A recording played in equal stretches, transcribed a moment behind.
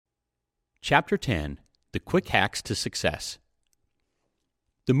Chapter 10: The Quick Hacks to Success.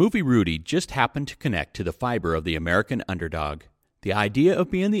 The movie Rudy just happened to connect to the fiber of the American underdog. The idea of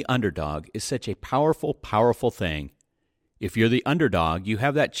being the underdog is such a powerful, powerful thing. If you're the underdog, you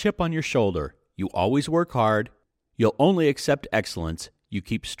have that chip on your shoulder. You always work hard. You'll only accept excellence. You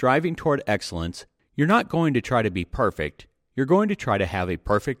keep striving toward excellence. You're not going to try to be perfect. You're going to try to have a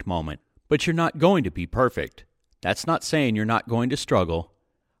perfect moment. But you're not going to be perfect. That's not saying you're not going to struggle.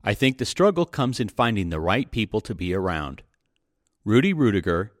 I think the struggle comes in finding the right people to be around. Rudy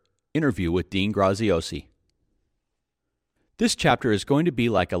Rudiger, interview with Dean Graziosi. This chapter is going to be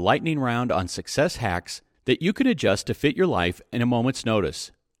like a lightning round on success hacks that you can adjust to fit your life in a moment's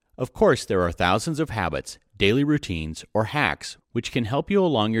notice. Of course, there are thousands of habits, daily routines, or hacks which can help you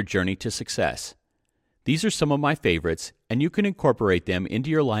along your journey to success. These are some of my favorites, and you can incorporate them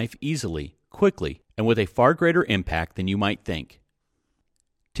into your life easily, quickly, and with a far greater impact than you might think.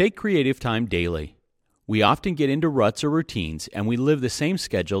 Take creative time daily. We often get into ruts or routines, and we live the same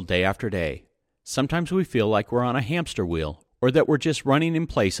schedule day after day. Sometimes we feel like we're on a hamster wheel, or that we're just running in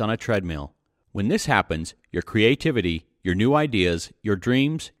place on a treadmill. When this happens, your creativity, your new ideas, your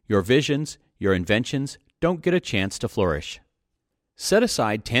dreams, your visions, your inventions don't get a chance to flourish. Set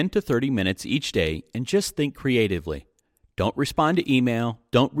aside 10 to 30 minutes each day and just think creatively. Don't respond to email,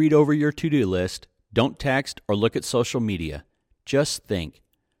 don't read over your to-do list, don't text or look at social media. Just think.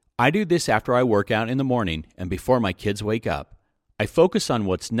 I do this after I work out in the morning and before my kids wake up. I focus on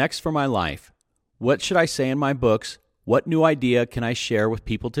what's next for my life. What should I say in my books? What new idea can I share with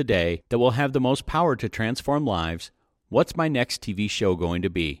people today that will have the most power to transform lives? What's my next TV show going to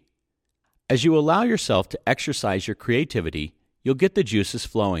be? As you allow yourself to exercise your creativity, you'll get the juices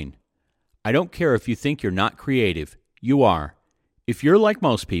flowing. I don't care if you think you're not creative. You are. If you're like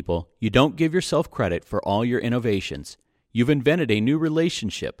most people, you don't give yourself credit for all your innovations. You've invented a new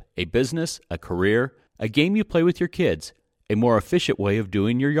relationship, a business, a career, a game you play with your kids, a more efficient way of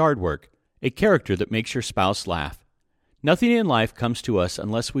doing your yard work, a character that makes your spouse laugh. Nothing in life comes to us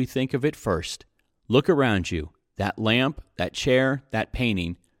unless we think of it first. Look around you. That lamp, that chair, that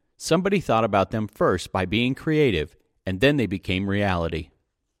painting, somebody thought about them first by being creative, and then they became reality.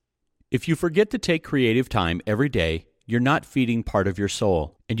 If you forget to take creative time every day, you're not feeding part of your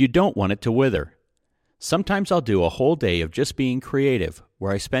soul, and you don't want it to wither. Sometimes I'll do a whole day of just being creative,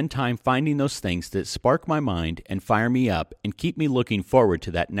 where I spend time finding those things that spark my mind and fire me up and keep me looking forward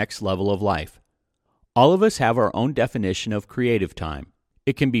to that next level of life. All of us have our own definition of creative time.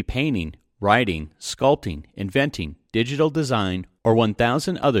 It can be painting, writing, sculpting, inventing, digital design, or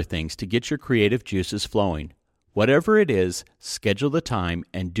 1,000 other things to get your creative juices flowing. Whatever it is, schedule the time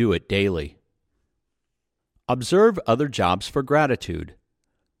and do it daily. Observe other jobs for gratitude.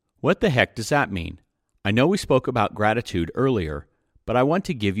 What the heck does that mean? I know we spoke about gratitude earlier, but I want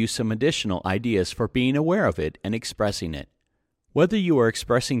to give you some additional ideas for being aware of it and expressing it. Whether you are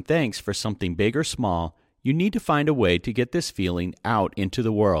expressing thanks for something big or small, you need to find a way to get this feeling out into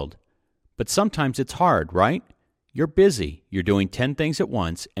the world. But sometimes it's hard, right? You're busy, you're doing 10 things at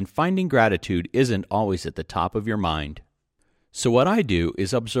once, and finding gratitude isn't always at the top of your mind. So what I do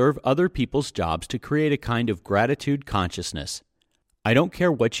is observe other people's jobs to create a kind of gratitude consciousness. I don't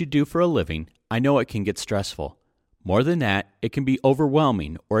care what you do for a living, I know it can get stressful. More than that, it can be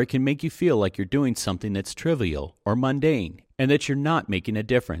overwhelming, or it can make you feel like you're doing something that's trivial or mundane, and that you're not making a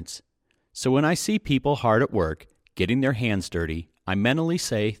difference. So when I see people hard at work, getting their hands dirty, I mentally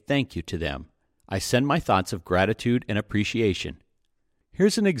say thank you to them. I send my thoughts of gratitude and appreciation.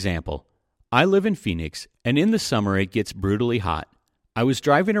 Here's an example. I live in Phoenix, and in the summer it gets brutally hot. I was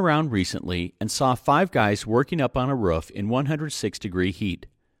driving around recently and saw 5 guys working up on a roof in 106-degree heat.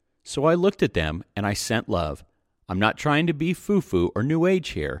 So I looked at them and I sent love. I'm not trying to be foo-foo or new age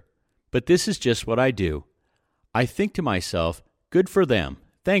here, but this is just what I do. I think to myself, good for them.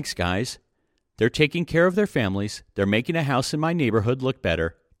 Thanks, guys. They're taking care of their families, they're making a house in my neighborhood look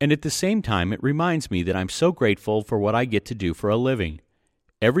better, and at the same time it reminds me that I'm so grateful for what I get to do for a living.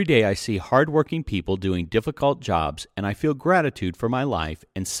 Every day I see hardworking people doing difficult jobs, and I feel gratitude for my life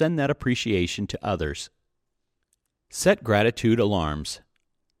and send that appreciation to others. Set gratitude alarms.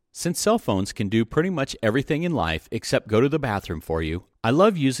 Since cell phones can do pretty much everything in life except go to the bathroom for you, I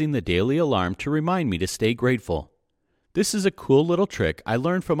love using the daily alarm to remind me to stay grateful. This is a cool little trick I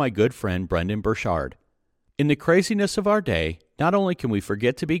learned from my good friend Brendan Burchard. In the craziness of our day, not only can we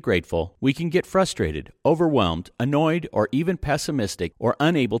forget to be grateful, we can get frustrated, overwhelmed, annoyed, or even pessimistic or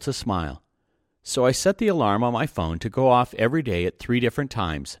unable to smile. So I set the alarm on my phone to go off every day at 3 different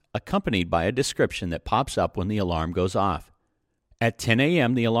times, accompanied by a description that pops up when the alarm goes off. At 10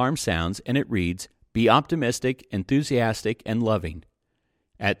 a.m. the alarm sounds and it reads, "Be optimistic, enthusiastic, and loving."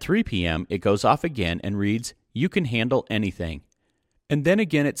 At 3 p.m., it goes off again and reads, "You can handle anything." And then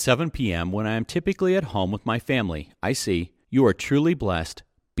again at 7 p.m., when I am typically at home with my family, I see, "You are truly blessed.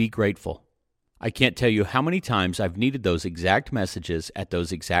 Be grateful." I can't tell you how many times I've needed those exact messages at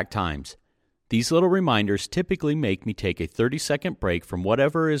those exact times. These little reminders typically make me take a 30-second break from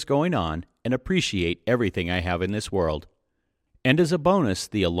whatever is going on and appreciate everything I have in this world. And as a bonus,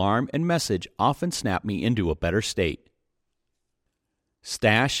 the alarm and message often snap me into a better state.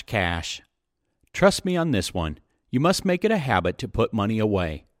 Stash cash. Trust me on this one. You must make it a habit to put money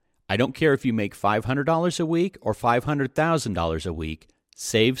away. I don't care if you make $500 a week or $500,000 a week,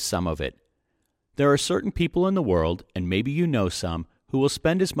 save some of it. There are certain people in the world, and maybe you know some, who will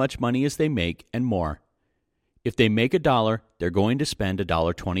spend as much money as they make and more. If they make $1, they're going to spend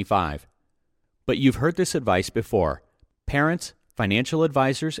 $1.25. But you've heard this advice before. Parents, financial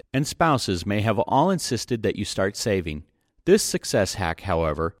advisors, and spouses may have all insisted that you start saving. This success hack,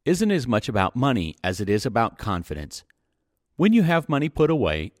 however, isn't as much about money as it is about confidence. When you have money put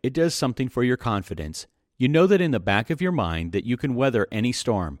away, it does something for your confidence. You know that in the back of your mind that you can weather any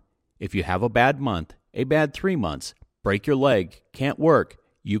storm. If you have a bad month, a bad 3 months, break your leg, can't work,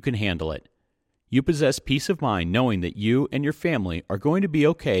 you can handle it. You possess peace of mind knowing that you and your family are going to be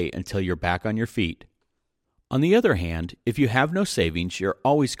okay until you're back on your feet. On the other hand, if you have no savings, you're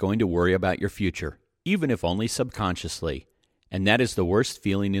always going to worry about your future, even if only subconsciously. And that is the worst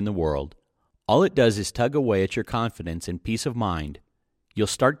feeling in the world. All it does is tug away at your confidence and peace of mind. You'll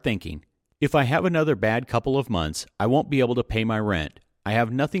start thinking, if I have another bad couple of months, I won't be able to pay my rent. I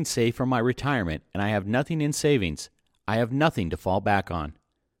have nothing saved for my retirement, and I have nothing in savings. I have nothing to fall back on.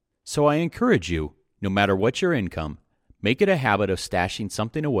 So I encourage you, no matter what your income, make it a habit of stashing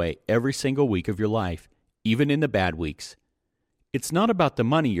something away every single week of your life, even in the bad weeks. It's not about the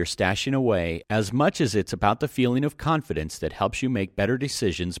money you're stashing away as much as it's about the feeling of confidence that helps you make better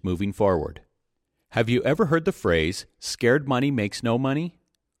decisions moving forward. Have you ever heard the phrase, "Scared money makes no money"?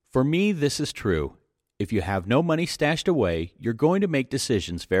 For me, this is true. If you have no money stashed away, you're going to make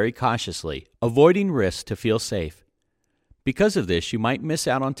decisions very cautiously, avoiding risks to feel safe. Because of this, you might miss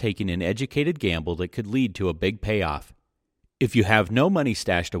out on taking an educated gamble that could lead to a big payoff. If you have no money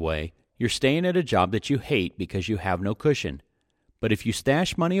stashed away, you're staying at a job that you hate because you have no cushion. But if you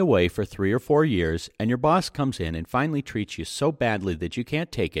stash money away for 3 or 4 years and your boss comes in and finally treats you so badly that you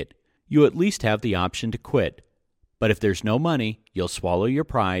can't take it, you at least have the option to quit. But if there's no money, you'll swallow your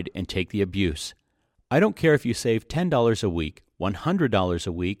pride and take the abuse. I don't care if you save $10 a week, $100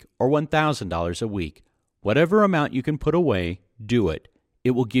 a week, or $1,000 a week. Whatever amount you can put away, do it.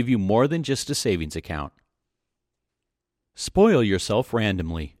 It will give you more than just a savings account. Spoil yourself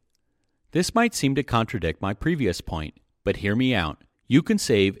randomly. This might seem to contradict my previous point, but hear me out. You can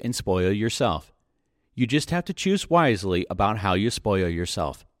save and spoil yourself. You just have to choose wisely about how you spoil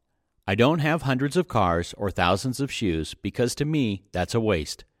yourself. I don't have hundreds of cars or thousands of shoes because to me, that's a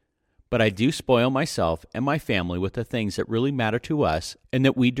waste. But I do spoil myself and my family with the things that really matter to us and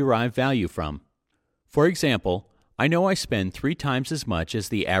that we derive value from. For example, I know I spend 3 times as much as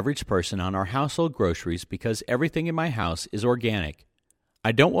the average person on our household groceries because everything in my house is organic.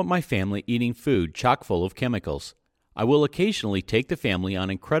 I don't want my family eating food chock full of chemicals. I will occasionally take the family on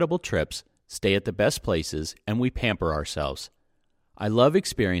incredible trips, stay at the best places, and we pamper ourselves. I love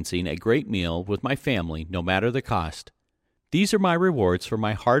experiencing a great meal with my family no matter the cost. These are my rewards for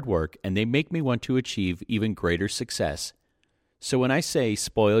my hard work and they make me want to achieve even greater success. So when I say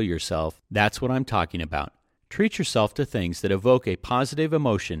spoil yourself, that's what I'm talking about. Treat yourself to things that evoke a positive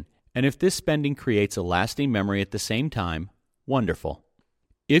emotion, and if this spending creates a lasting memory at the same time, wonderful.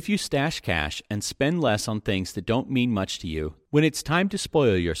 If you stash cash and spend less on things that don't mean much to you, when it's time to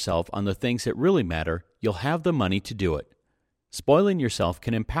spoil yourself on the things that really matter, you'll have the money to do it. Spoiling yourself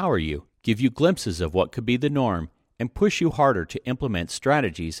can empower you, give you glimpses of what could be the norm, and push you harder to implement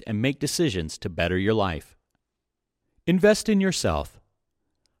strategies and make decisions to better your life. Invest in yourself.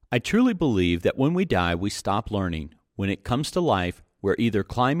 I truly believe that when we die, we stop learning. When it comes to life, we're either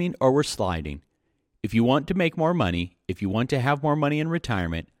climbing or we're sliding. If you want to make more money, if you want to have more money in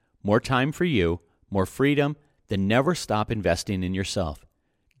retirement, more time for you, more freedom, then never stop investing in yourself.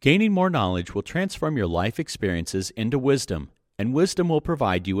 Gaining more knowledge will transform your life experiences into wisdom, and wisdom will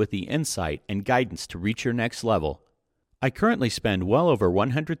provide you with the insight and guidance to reach your next level. I currently spend well over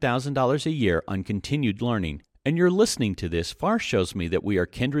 $100,000 a year on continued learning, and your listening to this far shows me that we are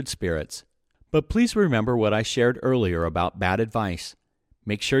kindred spirits. But please remember what I shared earlier about bad advice.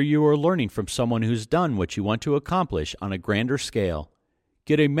 Make sure you are learning from someone who's done what you want to accomplish on a grander scale.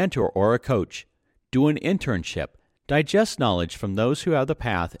 Get a mentor or a coach. Do an internship. Digest knowledge from those who have the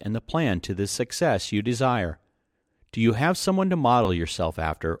path and the plan to the success you desire. Do you have someone to model yourself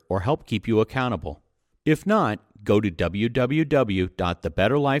after or help keep you accountable? If not, go to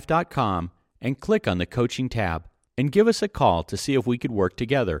www.thebetterlife.com and click on the Coaching tab and give us a call to see if we could work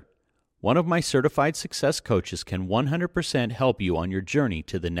together. One of my certified success coaches can 100% help you on your journey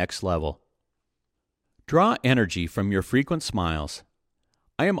to the next level. Draw energy from your frequent smiles.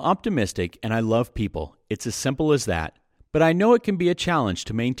 I am optimistic and I love people. It's as simple as that. But I know it can be a challenge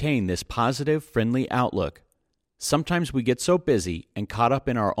to maintain this positive, friendly outlook. Sometimes we get so busy and caught up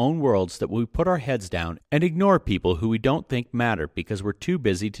in our own worlds that we put our heads down and ignore people who we don't think matter because we're too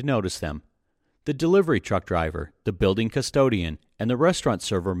busy to notice them. The delivery truck driver, the building custodian, and the restaurant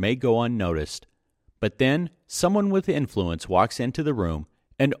server may go unnoticed. But then, someone with influence walks into the room,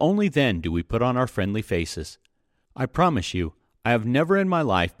 and only then do we put on our friendly faces. I promise you, I have never in my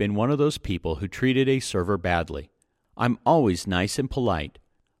life been one of those people who treated a server badly. I'm always nice and polite.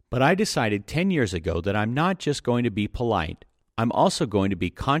 But I decided 10 years ago that I'm not just going to be polite. I'm also going to be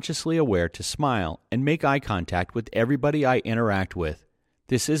consciously aware to smile and make eye contact with everybody I interact with.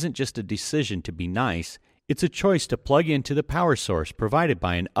 This isn't just a decision to be nice, it's a choice to plug into the power source provided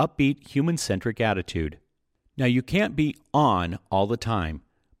by an upbeat, human-centric attitude. Now, you can't be on all the time,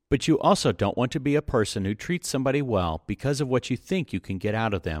 but you also don't want to be a person who treats somebody well because of what you think you can get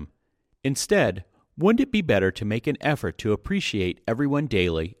out of them. Instead, wouldn't it be better to make an effort to appreciate everyone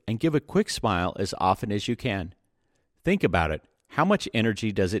daily and give a quick smile as often as you can? Think about it. How much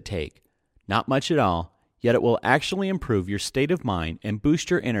energy does it take? Not much at all, yet it will actually improve your state of mind and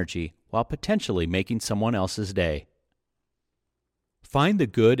boost your energy while potentially making someone else's day. Find the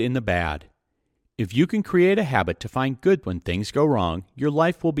good in the bad. If you can create a habit to find good when things go wrong, your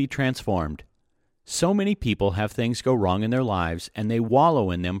life will be transformed. So many people have things go wrong in their lives and they wallow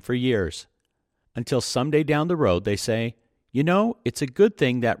in them for years. Until someday down the road they say, you know, it's a good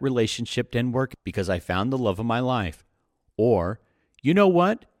thing that relationship didn't work because I found the love of my life. Or, you know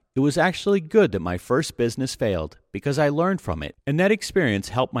what? It was actually good that my first business failed because I learned from it, and that experience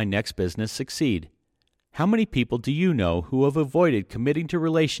helped my next business succeed. How many people do you know who have avoided committing to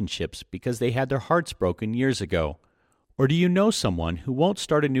relationships because they had their hearts broken years ago? Or do you know someone who won't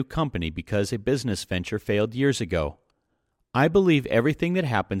start a new company because a business venture failed years ago? I believe everything that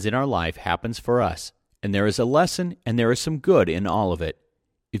happens in our life happens for us, and there is a lesson and there is some good in all of it.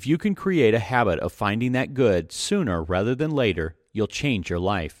 If you can create a habit of finding that good sooner rather than later, you'll change your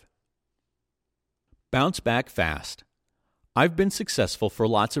life. Bounce back fast. I've been successful for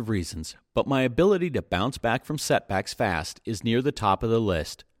lots of reasons, but my ability to bounce back from setbacks fast is near the top of the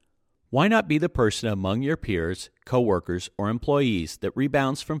list. Why not be the person among your peers, coworkers, or employees that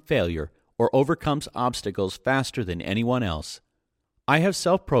rebounds from failure or overcomes obstacles faster than anyone else? I have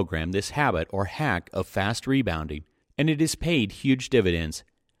self-programmed this habit or hack of fast rebounding, and it has paid huge dividends.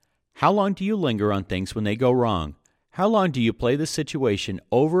 How long do you linger on things when they go wrong? How long do you play the situation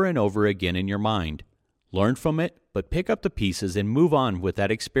over and over again in your mind? Learn from it, but pick up the pieces and move on with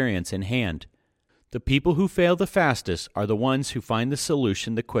that experience in hand. The people who fail the fastest are the ones who find the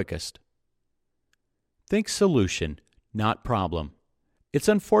solution the quickest. Think solution, not problem. It's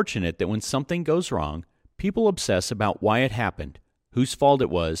unfortunate that when something goes wrong, people obsess about why it happened, whose fault it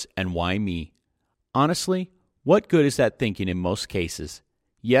was, and why me. Honestly, what good is that thinking in most cases?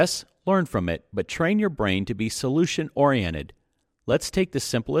 Yes, learn from it, but train your brain to be solution-oriented. Let's take the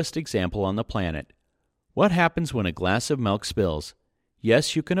simplest example on the planet. What happens when a glass of milk spills?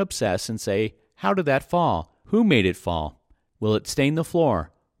 Yes, you can obsess and say, how did that fall? Who made it fall? Will it stain the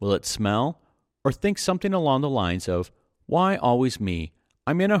floor? Will it smell? Or think something along the lines of, why always me?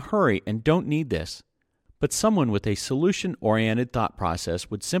 I'm in a hurry and don't need this. But someone with a solution-oriented thought process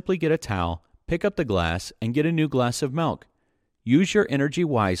would simply get a towel, pick up the glass, and get a new glass of milk. Use your energy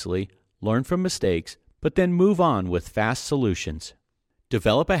wisely, learn from mistakes, but then move on with fast solutions.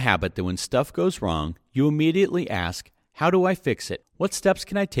 Develop a habit that when stuff goes wrong, you immediately ask, how do I fix it? What steps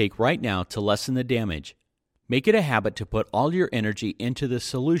can I take right now to lessen the damage? Make it a habit to put all your energy into the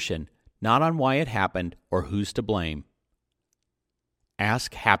solution, not on why it happened or who's to blame.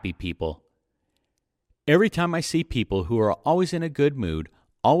 Ask happy people. Every time I see people who are always in a good mood,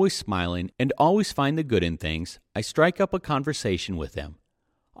 always smiling, and always find the good in things, I strike up a conversation with them.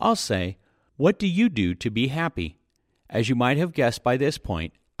 I'll say, what do you do to be happy? As you might have guessed by this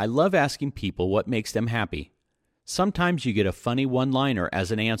point, I love asking people what makes them happy. Sometimes you get a funny one-liner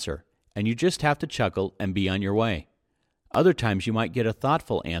as an answer, and you just have to chuckle and be on your way. Other times you might get a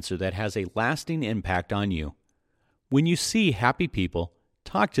thoughtful answer that has a lasting impact on you. When you see happy people,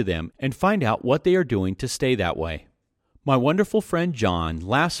 talk to them and find out what they are doing to stay that way. My wonderful friend John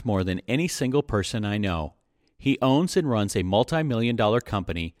laughs more than any single person I know. He owns and runs a multi-million-dollar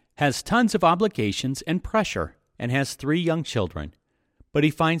company, has tons of obligations and pressure, and has 3 young children. But he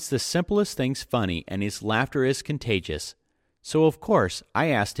finds the simplest things funny and his laughter is contagious. So of course, I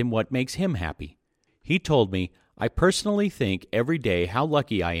asked him what makes him happy. He told me, "I personally think every day how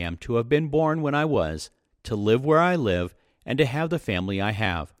lucky I am to have been born when I was, to live where I live, and to have the family I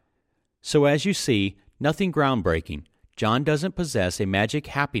have." So as you see, nothing groundbreaking. John doesn't possess a magic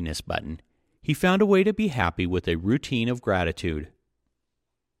happiness button. He found a way to be happy with a routine of gratitude.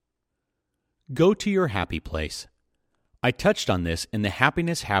 Go to your happy place. I touched on this in the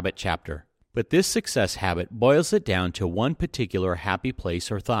Happiness Habit chapter, but this success habit boils it down to one particular happy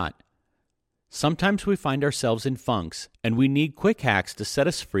place or thought. Sometimes we find ourselves in funks, and we need quick hacks to set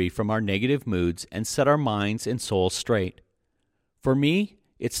us free from our negative moods and set our minds and souls straight. For me,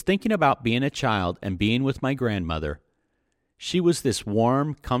 it's thinking about being a child and being with my grandmother. She was this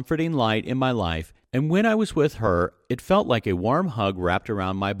warm, comforting light in my life, and when I was with her, it felt like a warm hug wrapped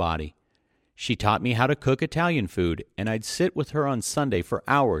around my body. She taught me how to cook Italian food, and I'd sit with her on Sunday for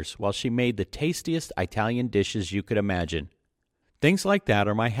hours while she made the tastiest Italian dishes you could imagine. Things like that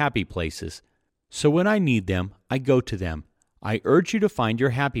are my happy places. So when I need them, I go to them. I urge you to find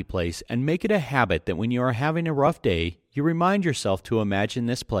your happy place and make it a habit that when you are having a rough day, you remind yourself to imagine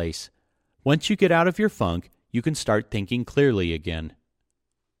this place. Once you get out of your funk, you can start thinking clearly again.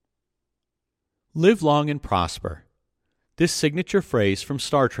 Live long and prosper. This signature phrase from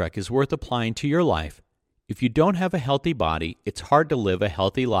Star Trek is worth applying to your life. If you don't have a healthy body, it's hard to live a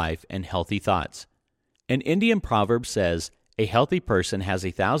healthy life and healthy thoughts. An Indian proverb says, "A healthy person has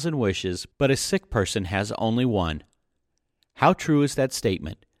 1,000 wishes, but a sick person has only one." How true is that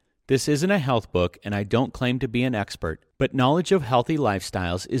statement? This isn't a health book, and I don't claim to be an expert, but knowledge of healthy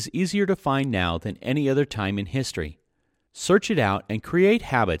lifestyles is easier to find now than any other time in history. Search it out and create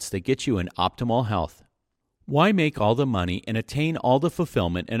habits that get you in optimal health. Why make all the money and attain all the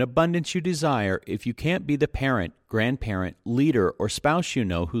fulfillment and abundance you desire if you can't be the parent, grandparent, leader, or spouse you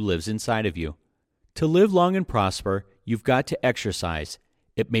know who lives inside of you? To live long and prosper, you've got to exercise.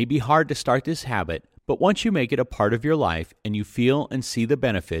 It may be hard to start this habit, but once you make it a part of your life and you feel and see the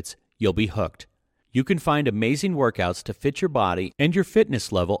benefits, you'll be hooked. You can find amazing workouts to fit your body and your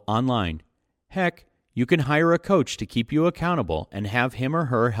fitness level online. Heck, you can hire a coach to keep you accountable and have him or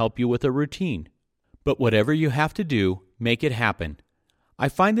her help you with a routine. But whatever you have to do, make it happen. I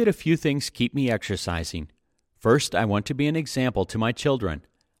find that a few things keep me exercising. First, I want to be an example to my children.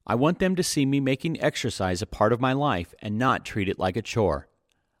 I want them to see me making exercise a part of my life and not treat it like a chore.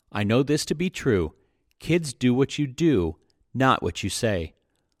 I know this to be true. Kids do what you do, not what you say.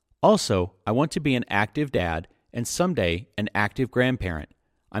 Also, I want to be an active dad and someday an active grandparent.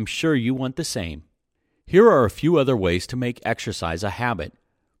 I'm sure you want the same. Here are a few other ways to make exercise a habit.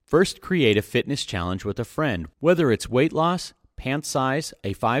 First, create a fitness challenge with a friend, whether it's weight loss, pant size,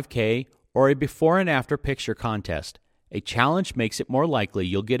 a 5K, or a before and after picture contest. A challenge makes it more likely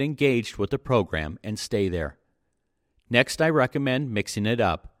you'll get engaged with the program and stay there. Next, I recommend mixing it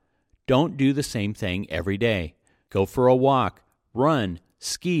up. Don't do the same thing every day. Go for a walk, run,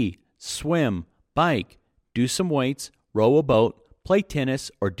 ski, swim, bike, do some weights, row a boat, play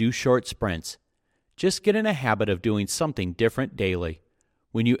tennis, or do short sprints. Just get in a habit of doing something different daily.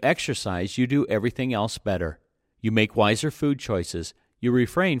 When you exercise, you do everything else better. You make wiser food choices, you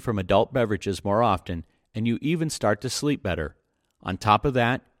refrain from adult beverages more often, and you even start to sleep better. On top of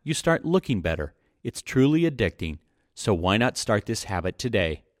that, you start looking better. It's truly addicting, so why not start this habit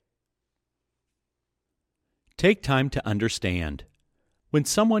today? Take time to understand. When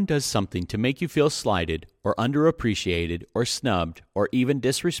someone does something to make you feel slighted, or underappreciated, or snubbed, or even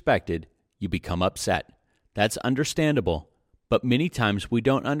disrespected, you become upset. That's understandable. But many times we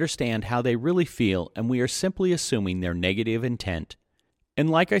don't understand how they really feel and we are simply assuming their negative intent. And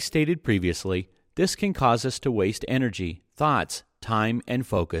like I stated previously, this can cause us to waste energy, thoughts, time, and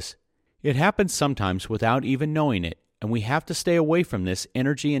focus. It happens sometimes without even knowing it, and we have to stay away from this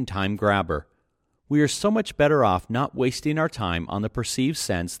energy and time grabber. We are so much better off not wasting our time on the perceived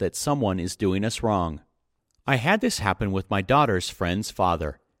sense that someone is doing us wrong. I had this happen with my daughter's friend's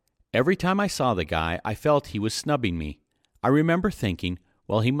father. Every time I saw the guy, I felt he was snubbing me. I remember thinking,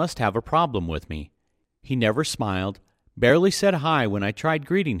 well, he must have a problem with me. He never smiled, barely said hi when I tried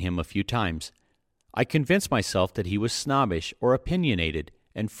greeting him a few times. I convinced myself that he was snobbish or opinionated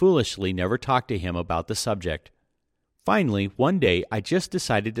and foolishly never talked to him about the subject. Finally, one day I just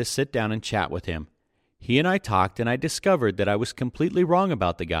decided to sit down and chat with him. He and I talked and I discovered that I was completely wrong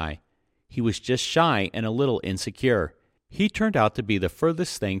about the guy. He was just shy and a little insecure. He turned out to be the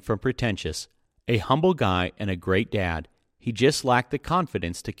furthest thing from pretentious, a humble guy and a great dad. He just lacked the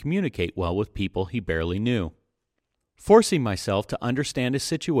confidence to communicate well with people he barely knew. Forcing myself to understand a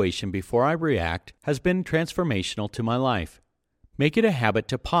situation before I react has been transformational to my life. Make it a habit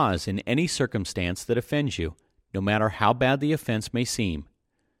to pause in any circumstance that offends you, no matter how bad the offense may seem.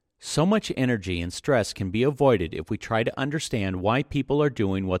 So much energy and stress can be avoided if we try to understand why people are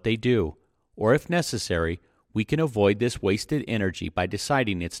doing what they do, or if necessary, we can avoid this wasted energy by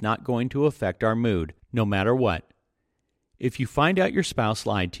deciding it's not going to affect our mood, no matter what. If you find out your spouse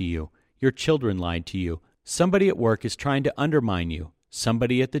lied to you, your children lied to you, somebody at work is trying to undermine you,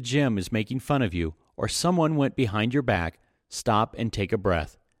 somebody at the gym is making fun of you, or someone went behind your back, stop and take a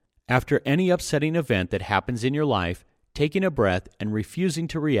breath. After any upsetting event that happens in your life, taking a breath and refusing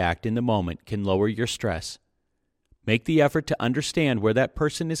to react in the moment can lower your stress. Make the effort to understand where that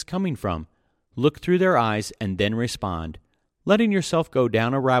person is coming from. Look through their eyes and then respond. Letting yourself go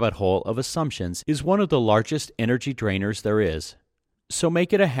down a rabbit hole of assumptions is one of the largest energy drainers there is. So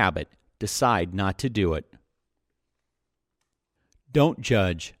make it a habit. Decide not to do it. Don't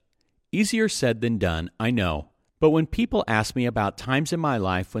judge. Easier said than done, I know. But when people ask me about times in my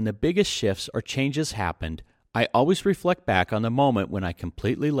life when the biggest shifts or changes happened, I always reflect back on the moment when I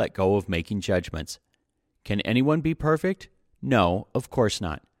completely let go of making judgments. Can anyone be perfect? No, of course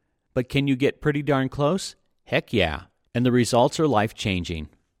not. But can you get pretty darn close? Heck yeah. And the results are life-changing.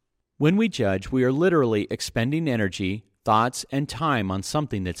 When we judge, we are literally expending energy, thoughts, and time on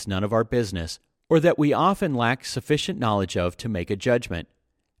something that's none of our business, or that we often lack sufficient knowledge of to make a judgment.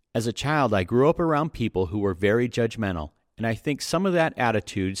 As a child, I grew up around people who were very judgmental, and I think some of that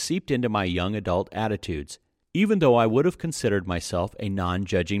attitude seeped into my young adult attitudes, even though I would have considered myself a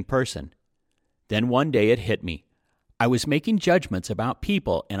non-judging person. Then one day it hit me. I was making judgments about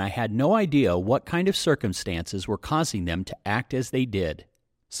people, and I had no idea what kind of circumstances were causing them to act as they did.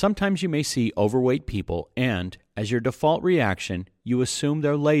 Sometimes you may see overweight people, and, as your default reaction, you assume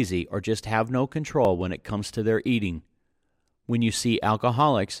they're lazy or just have no control when it comes to their eating. When you see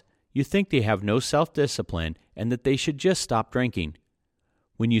alcoholics, you think they have no self-discipline and that they should just stop drinking.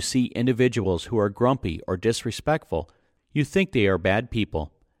 When you see individuals who are grumpy or disrespectful, you think they are bad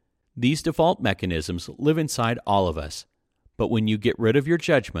people. These default mechanisms live inside all of us. But when you get rid of your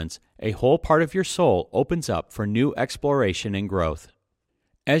judgments, a whole part of your soul opens up for new exploration and growth.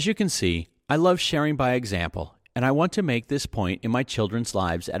 As you can see, I love sharing by example, and I want to make this point in my children's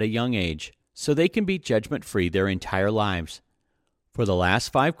lives at a young age, so they can be judgment-free their entire lives. For the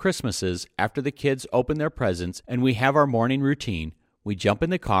last 5 Christmases, after the kids open their presents and we have our morning routine, we jump in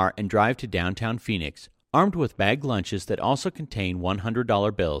the car and drive to downtown Phoenix, armed with bagged lunches that also contain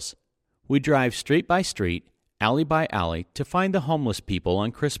 $100 bills. We drive street by street, alley by alley, to find the homeless people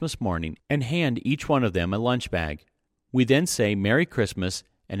on Christmas morning and hand each one of them a lunch bag. We then say Merry Christmas,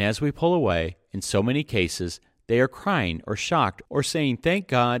 and as we pull away, in so many cases, they are crying or shocked or saying thank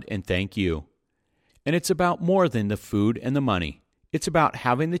God and thank you. And it's about more than the food and the money. It's about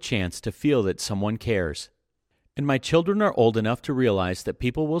having the chance to feel that someone cares. And my children are old enough to realize that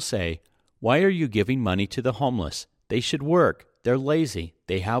people will say, "Why are you giving money to the homeless? They should work. They're lazy.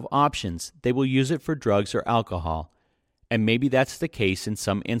 They have options. They will use it for drugs or alcohol." And maybe that's the case in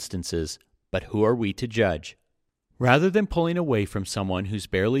some instances, but who are we to judge? Rather than pulling away from someone who's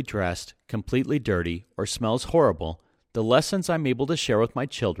barely dressed, completely dirty, or smells horrible, the lessons I'm able to share with my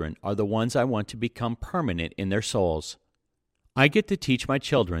children are the ones I want to become permanent in their souls. I get to teach my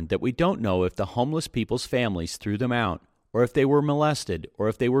children that we don't know if the homeless people's families threw them out, or if they were molested, or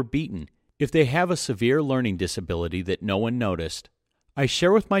if they were beaten, if they have a severe learning disability that no one noticed. I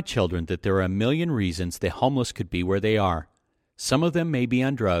share with my children that there are a million reasons the homeless could be where they are. Some of them may be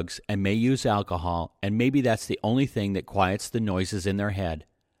on drugs and may use alcohol, and maybe that's the only thing that quiets the noises in their head.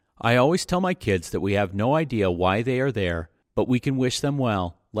 I always tell my kids that we have no idea why they are there, but we can wish them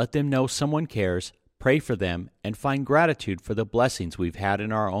well, let them know someone cares, pray for them, and find gratitude for the blessings we've had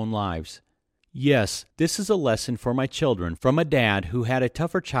in our own lives. Yes, this is a lesson for my children from a dad who had a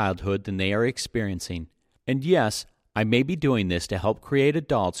tougher childhood than they are experiencing. And yes, I may be doing this to help create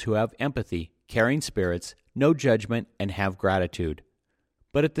adults who have empathy, caring spirits, no judgment, and have gratitude.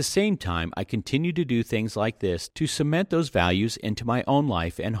 But at the same time, I continue to do things like this to cement those values into my own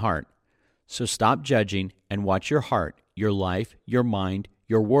life and heart. So stop judging and watch your heart, your life, your mind,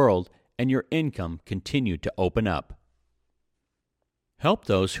 your world, and your income continue to open up. Help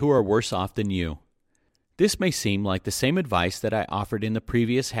those who are worse off than you. This may seem like the same advice that I offered in the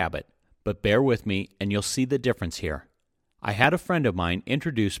previous habit, but bear with me and you'll see the difference here. I had a friend of mine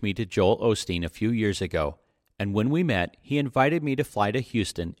introduce me to Joel Osteen a few years ago, and when we met, he invited me to fly to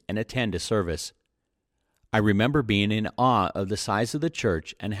Houston and attend a service. I remember being in awe of the size of the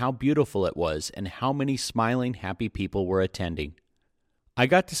church and how beautiful it was and how many smiling, happy people were attending. I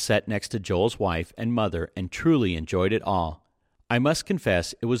got to sit next to Joel's wife and mother and truly enjoyed it all. I must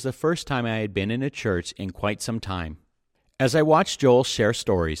confess it was the first time I had been in a church in quite some time. As I watched Joel share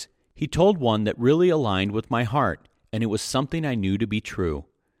stories, he told one that really aligned with my heart, and it was something I knew to be true.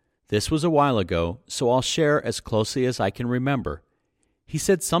 This was a while ago, so I'll share as closely as I can remember. He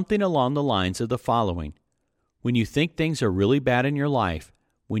said something along the lines of the following: when you think things are really bad in your life,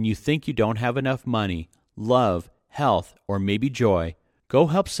 when you think you don't have enough money, love, health, or maybe joy, go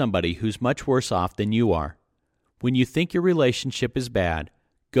help somebody who's much worse off than you are. When you think your relationship is bad,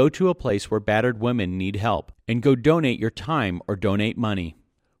 go to a place where battered women need help, and go donate your time or donate money.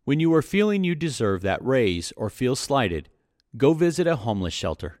 When you are feeling you deserve that raise or feel slighted, go visit a homeless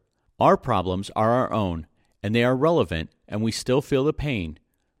shelter. Our problems are our own, and they are relevant, and we still feel the pain.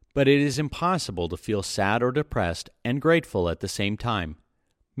 But it is impossible to feel sad or depressed and grateful at the same time.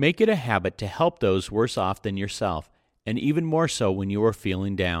 Make it a habit to help those worse off than yourself, and even more so when you are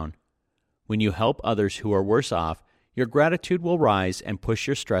feeling down. When you help others who are worse off, your gratitude will rise and push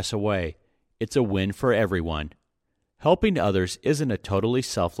your stress away. It's a win for everyone. Helping others isn't a totally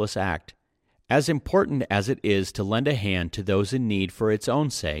selfless act. As important as it is to lend a hand to those in need for its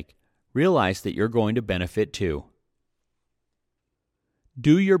own sake, realize that you're going to benefit too.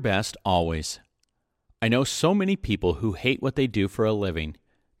 Do your best always. I know so many people who hate what they do for a living.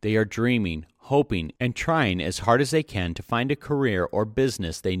 They are dreaming, hoping, and trying as hard as they can to find a career or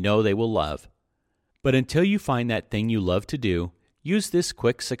business they know they will love. But until you find that thing you love to do, use this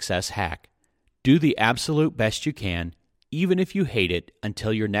quick success hack. Do the absolute best you can, even if you hate it,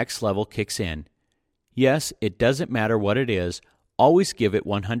 until your next level kicks in. Yes, it doesn't matter what it is, always give it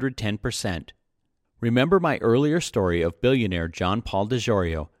 110%. Remember my earlier story of billionaire John Paul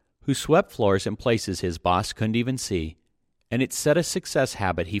DeJorio, who swept floors in places his boss couldn't even see, and it set a success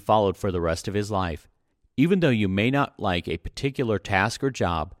habit he followed for the rest of his life. Even though you may not like a particular task or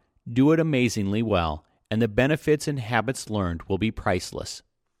job, do it amazingly well, and the benefits and habits learned will be priceless.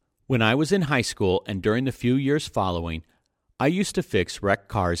 When I was in high school and during the few years following, I used to fix wrecked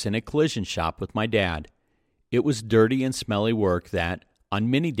cars in a collision shop with my dad. It was dirty and smelly work that, on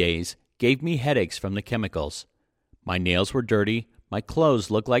many days, gave me headaches from the chemicals. My nails were dirty, my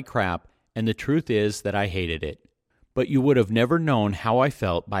clothes looked like crap, and the truth is that I hated it. But you would have never known how I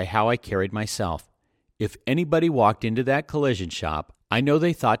felt by how I carried myself. If anybody walked into that collision shop, I know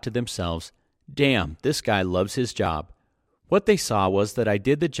they thought to themselves, "Damn, this guy loves his job." What they saw was that I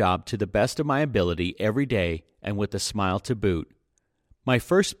did the job to the best of my ability every day and with a smile to boot. My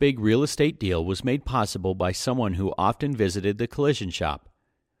first big real estate deal was made possible by someone who often visited the collision shop.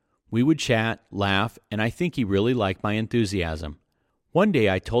 We would chat, laugh, and I think he really liked my enthusiasm. One day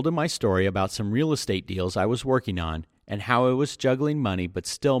I told him my story about some real estate deals I was working on and how I was juggling money but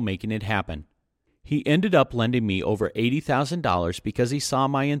still making it happen. He ended up lending me over $80,000 because he saw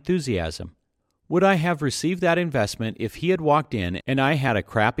my enthusiasm. Would I have received that investment if he had walked in and I had a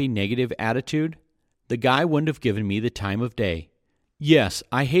crappy negative attitude? The guy wouldn't have given me the time of day. Yes,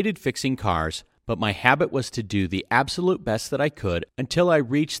 I hated fixing cars, but my habit was to do the absolute best that I could until I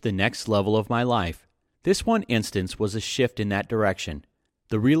reached the next level of my life. This one instance was a shift in that direction.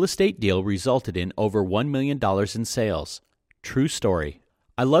 The real estate deal resulted in over $1 million in sales. True story.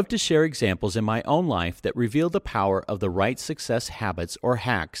 I love to share examples in my own life that reveal the power of the right success habits or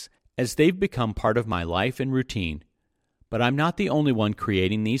hacks as they've become part of my life and routine. But I'm not the only one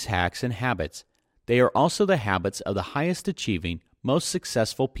creating these hacks and habits. They are also the habits of the highest achieving, most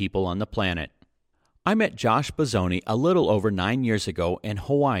successful people on the planet. I met Josh Bozzoni a little over 9 years ago in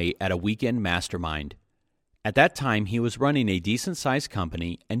Hawaii at a weekend mastermind. At that time, he was running a decent-sized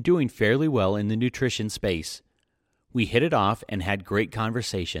company and doing fairly well in the nutrition space. We hit it off and had great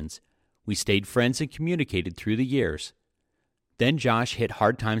conversations. We stayed friends and communicated through the years. Then Josh hit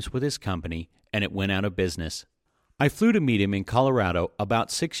hard times with his company, and it went out of business. I flew to meet him in Colorado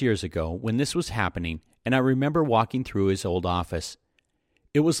about 6 years ago when this was happening, and I remember walking through his old office.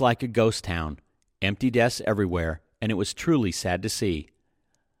 It was like a ghost town, empty desks everywhere, and it was truly sad to see.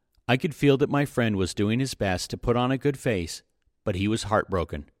 I could feel that my friend was doing his best to put on a good face, but he was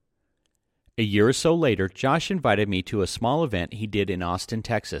heartbroken. A year or so later, Josh invited me to a small event he did in Austin,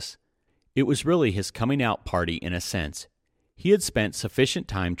 Texas. It was really his coming out party in a sense. He had spent sufficient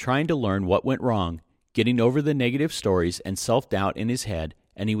time trying to learn what went wrong, getting over the negative stories and self-doubt in his head,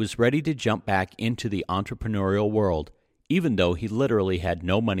 and he was ready to jump back into the entrepreneurial world, even though he literally had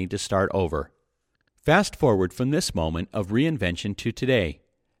no money to start over. Fast forward from this moment of reinvention to today,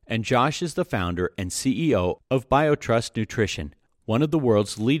 and Josh is the founder and CEO of BioTrust Nutrition, one of the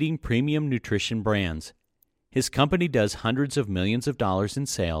world's leading premium nutrition brands. His company does hundreds of millions of dollars in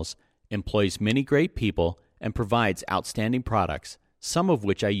sales, employs many great people, and provides outstanding products, some of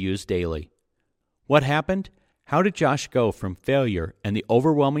which I use daily. What happened? How did Josh go from failure and the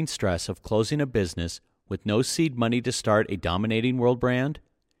overwhelming stress of closing a business with no seed money to start a dominating world brand?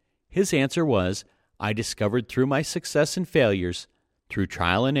 His answer was, I discovered through my success and failures, through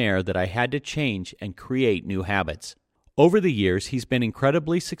trial and error, that I had to change and create new habits. Over the years, he's been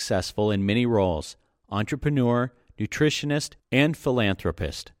incredibly successful in many roles: entrepreneur, nutritionist, and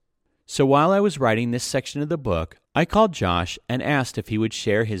philanthropist. So while I was writing this section of the book, I called Josh and asked if he would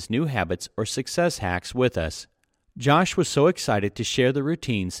share his new habits or success hacks with us. Josh was so excited to share the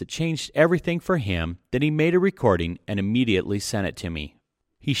routines that changed everything for him that he made a recording and immediately sent it to me.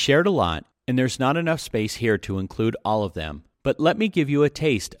 He shared a lot, and there's not enough space here to include all of them, but let me give you a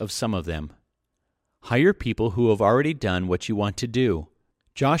taste of some of them. Hire people who have already done what you want to do.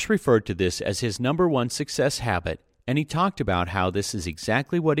 Josh referred to this as his number one success habit, and he talked about how this is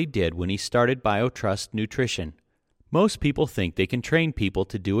exactly what he did when he started BioTrust Nutrition. Most people think they can train people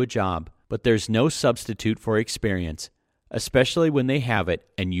to do a job, but there's no substitute for experience, especially when they have it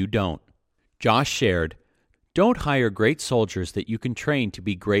and you don't. Josh shared, "Don't hire great soldiers that you can train to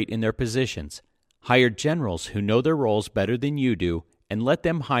be great in their positions. Hire generals who know their roles better than you do, and let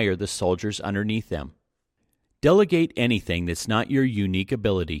them hire the soldiers underneath them. Delegate anything that's not your unique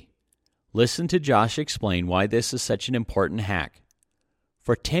ability." Listen to Josh explain why this is such an important hack.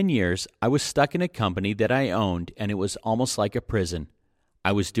 For 10 years, I was stuck in a company that I owned, and it was almost like a prison.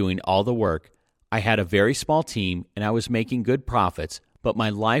 I was doing all the work. I had a very small team, and I was making good profits, but my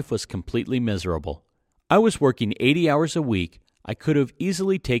life was completely miserable. I was working 80 hours a week. I could have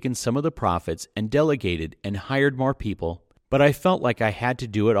easily taken some of the profits and delegated and hired more people, but I felt like I had to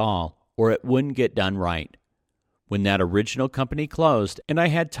do it all, or it wouldn't get done right. When that original company closed, and I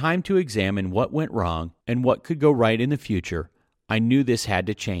had time to examine what went wrong and what could go right in the future, I knew this had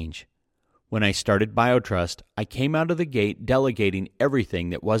to change. When I started BioTrust, I came out of the gate delegating everything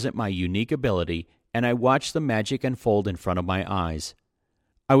that wasn't my unique ability, and I watched the magic unfold in front of my eyes.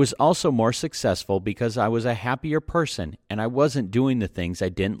 I was also more successful because I was a happier person and I wasn't doing the things I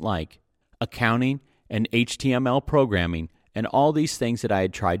didn't like: accounting and HTML programming and all these things that I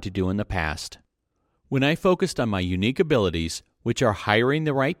had tried to do in the past. When I focused on my unique abilities, which are hiring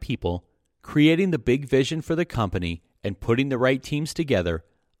the right people, creating the big vision for the company, and putting the right teams together,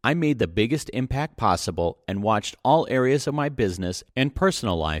 I made the biggest impact possible and watched all areas of my business and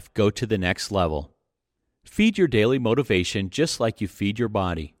personal life go to the next level. Feed your daily motivation just like you feed your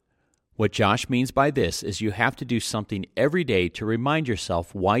body. What Josh means by this is you have to do something every day to remind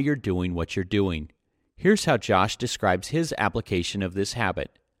yourself why you're doing what you're doing. Here's how Josh describes his application of this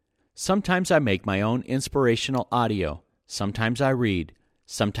habit. Sometimes I make my own inspirational audio. Sometimes I read.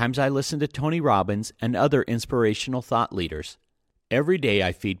 Sometimes I listen to Tony Robbins and other inspirational thought leaders. Every day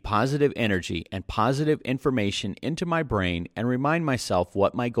I feed positive energy and positive information into my brain and remind myself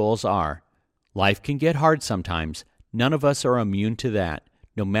what my goals are. Life can get hard sometimes. None of us are immune to that,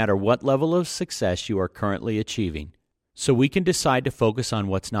 no matter what level of success you are currently achieving. So we can decide to focus on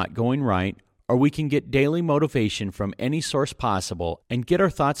what's not going right, or we can get daily motivation from any source possible and get our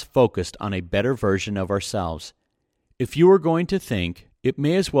thoughts focused on a better version of ourselves. If you are going to think, it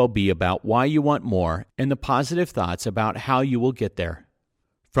may as well be about why you want more and the positive thoughts about how you will get there.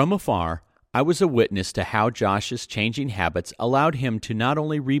 From afar, I was a witness to how Josh's changing habits allowed him to not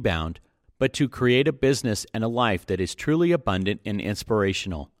only rebound, but to create a business and a life that is truly abundant and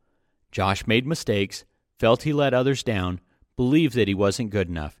inspirational. Josh made mistakes, felt he let others down, believed that he wasn't good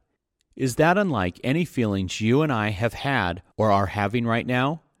enough. Is that unlike any feelings you and I have had or are having right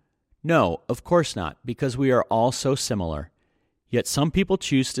now? No, of course not, because we are all so similar. Yet some people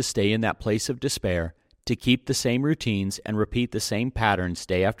choose to stay in that place of despair, to keep the same routines and repeat the same patterns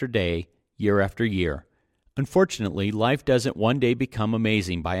day after day, year after year. Unfortunately, life doesn't one day become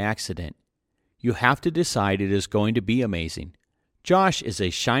amazing by accident. You have to decide it is going to be amazing. Josh is a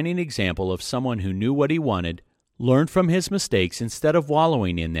shining example of someone who knew what he wanted, learned from his mistakes instead of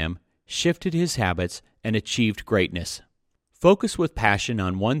wallowing in them, shifted his habits, and achieved greatness. Focus with passion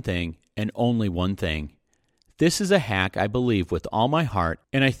on one thing and only one thing. This is a hack I believe with all my heart,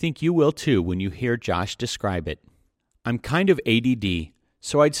 and I think you will too when you hear Josh describe it. I'm kind of ADD,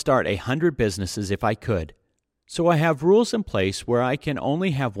 so I'd start 100 businesses if I could. So I have rules in place where I can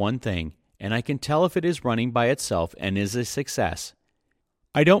only have one thing, and I can tell if it is running by itself and is a success.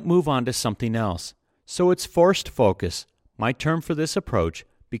 I don't move on to something else, so it's forced focus, my term for this approach,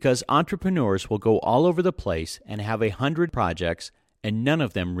 because entrepreneurs will go all over the place and have 100 projects, and none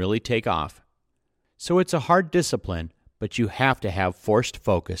of them really take off. So it's a hard discipline, but you have to have forced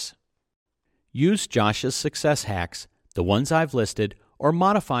focus. Use Josh's success hacks, the ones I've listed, or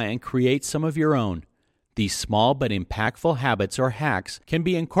modify and create some of your own. These small but impactful habits or hacks can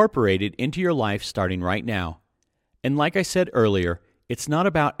be incorporated into your life starting right now. And like I said earlier, it's not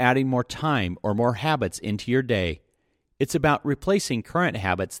about adding more time or more habits into your day. It's about replacing current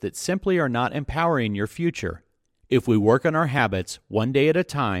habits that simply are not empowering your future. If we work on our habits one day at a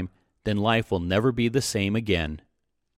time, then life will never be the same again.